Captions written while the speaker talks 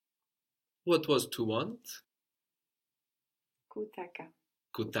What was to want? Kutaka.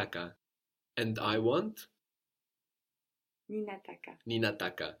 Kutaka. And I want? Ninataka.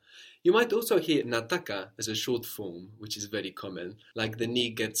 Ninataka. You might also hear nataka as a short form, which is very common. Like the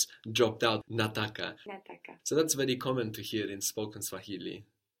ni gets dropped out, nataka. Nataka. So that's very common to hear in spoken Swahili.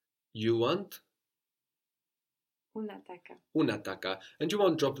 You want? Unataka. Unataka. And you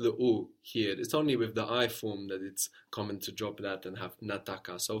won't drop the u here. It's only with the I form that it's common to drop that and have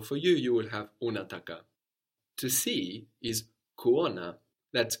nataka. So for you, you will have unataka. To see is kuona.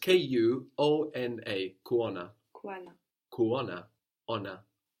 That's Kuona. Kuona. Kuana. Kuona. Ona.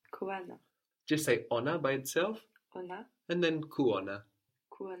 Kuana. Just say ona by itself Ona. and then kuona.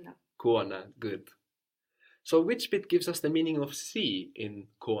 Kuana. Kuona. Good. So which bit gives us the meaning of see in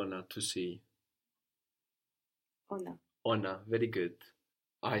kuona, to see? Ona. Ona. Very good.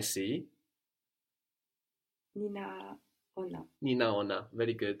 I see. Nina ona. Nina ona.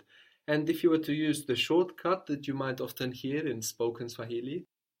 Very good. And if you were to use the shortcut that you might often hear in spoken Swahili?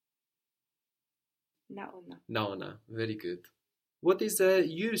 Naona. Naona. Very good. What is a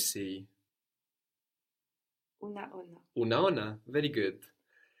you see? Unaona. Unaona. Very good.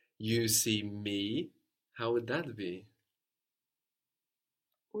 You see me. How would that be?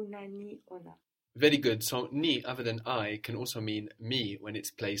 Unaniona. Very good. So ni, other than I, can also mean me when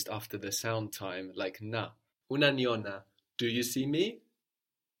it's placed after the sound time, like na. Unaniona. Do you see me?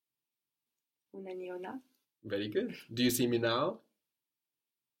 Unaniona. Very good. Do you see me now?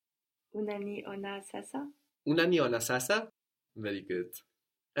 Unaniona sasa. Unaniona sasa? Very good.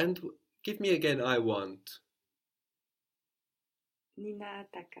 And give me again I want.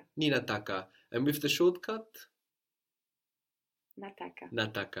 Ninataka. Ninataka. And with the shortcut? Nataka.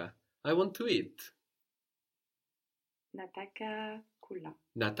 Nataka. I want to eat. Nataka kula.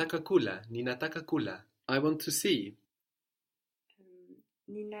 Nataka kula. Ninataka kula. I want to see.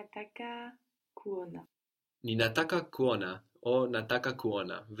 Ninataka kuona. Ninataka kuona or nataka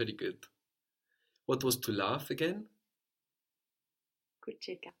kuona. Very good. What was to laugh again?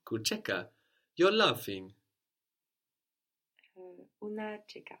 Kucheka. Kucheka. You're laughing.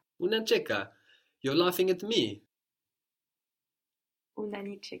 Unacheka. Unacheka. You're laughing at me.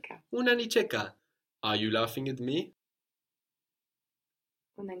 Unanicheka. Unanicheka. Are you laughing at me?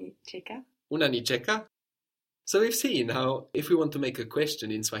 Unanicheka. Unanicheka. So we've seen how if we want to make a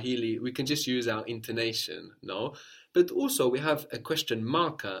question in Swahili, we can just use our intonation, no? But also we have a question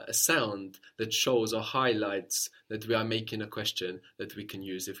marker, a sound that shows or highlights that we are making a question that we can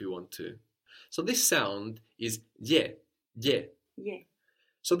use if we want to. So this sound is ye, ye. Yeah.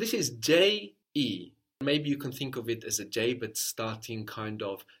 So this is J-E. Maybe you can think of it as a J, but starting kind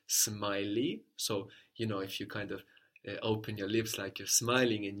of smiley. So, you know, if you kind of open your lips like you're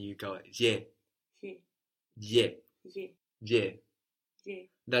smiling and you go, yeah, Yeah. yeah, Yeah. yeah. Yeah.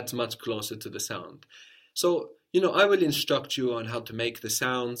 That's much closer to the sound. So, you know, I will instruct you on how to make the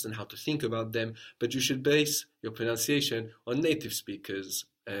sounds and how to think about them, but you should base your pronunciation on native speakers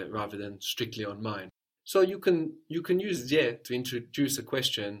rather than strictly on mine. So you can use yeah to introduce a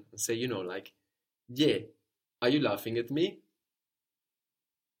question and say, you know, like, yeah, are you laughing at me?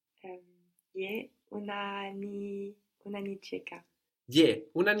 Yeah. Unanicheka. Yeah,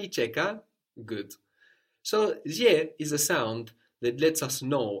 unanicheka. Good. So yeah is a sound that lets us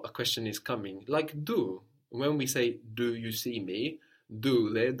know a question is coming. Like do. When we say, do you see me? Do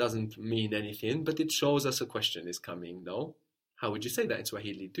there doesn't mean anything, but it shows us a question is coming, no? How would you say that in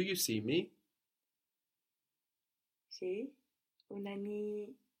Swahili? Do you see me? Je.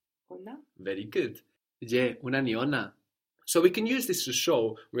 Unaniona. Very good. Je unaniona. So we can use this to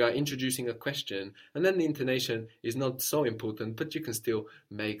show we are introducing a question, and then the intonation is not so important, but you can still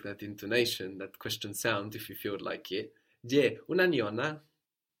make that intonation, that question sound if you feel like it. Je unaniona.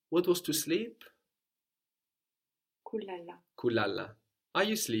 What was to sleep? Kulala. Kulala. Are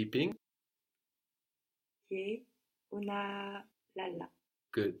you sleeping? Je. Unalala.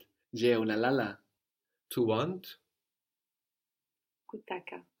 Good. Je unalala. To want?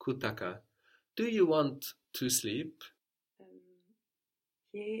 Kutaka. Kutaka. Do you want to sleep?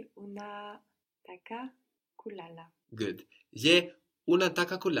 Je unataka kulala. Good. Je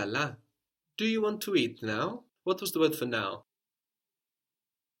unataka kulala. Do you want to eat now? What was the word for now?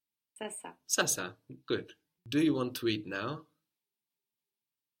 Sasa. Sasa. Good. Do you want to eat now?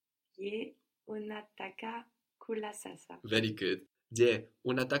 Je unataka kula sasa. Very good. Je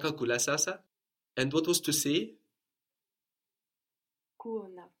unataka kula sasa? And what was to see?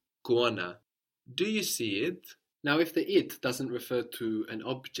 Kuona. Kuona. Do you see it? Now, if the it doesn't refer to an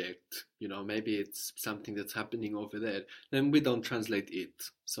object, you know, maybe it's something that's happening over there, then we don't translate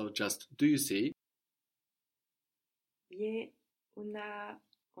it. So just, do you see? Je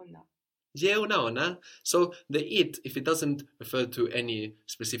unaona. Je una ona. So the it, if it doesn't refer to any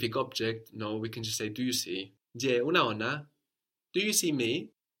specific object, no, we can just say, do you see? Je una ona. Do you see me?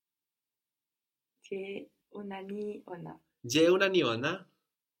 Je una ni ona. Je una ni ona.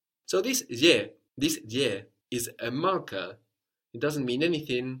 So this je is a marker. It doesn't mean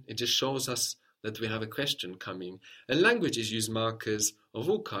anything. It just shows us that we have a question coming. And languages use markers of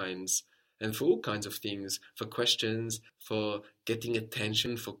all kinds and for all kinds of things, for questions, for getting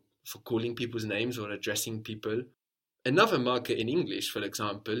attention, for calling people's names or addressing people. Another marker in English, for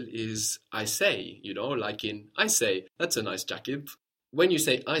example, is I say, like in I say, that's a nice jacket. When you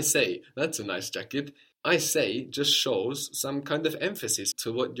say I say, that's a nice jacket, I say just shows some kind of emphasis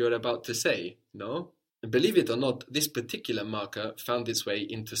to what you're about to say, no? Believe it or not, this particular marker found its way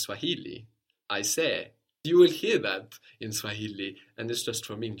into Swahili. I say. You will hear that in Swahili, and it's just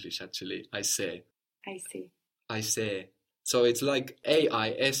from English actually. I say. I see. I say. So it's like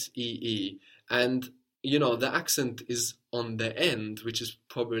A-I-S-E-E, and the accent is on the end, which is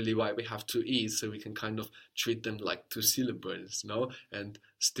probably why we have two E's, so we can kind of treat them like two syllables, no? And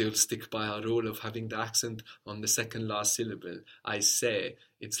still stick by our rule of having the accent on the second last syllable. I say.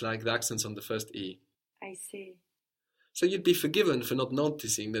 It's like the accent's on the first E. I see. So you'd be forgiven for not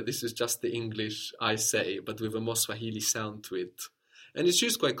noticing that this is just the English I say, but with a more Swahili sound to it. And it's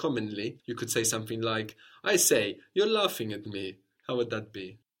used quite commonly. You could say something like, I say, you're laughing at me. How would that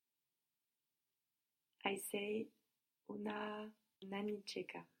be? I say una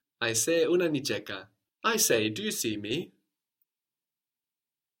nicheka. I say una nicheka. I say, do you see me?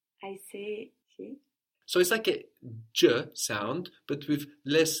 I say je. So it's like a j sound, but with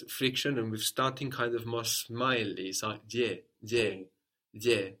less friction and with starting kind of more smiley. So je.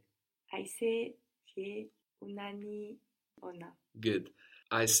 I say je una ni ona. Good.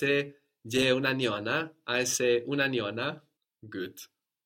 I say je una ni ona. I say una ni ona. Good.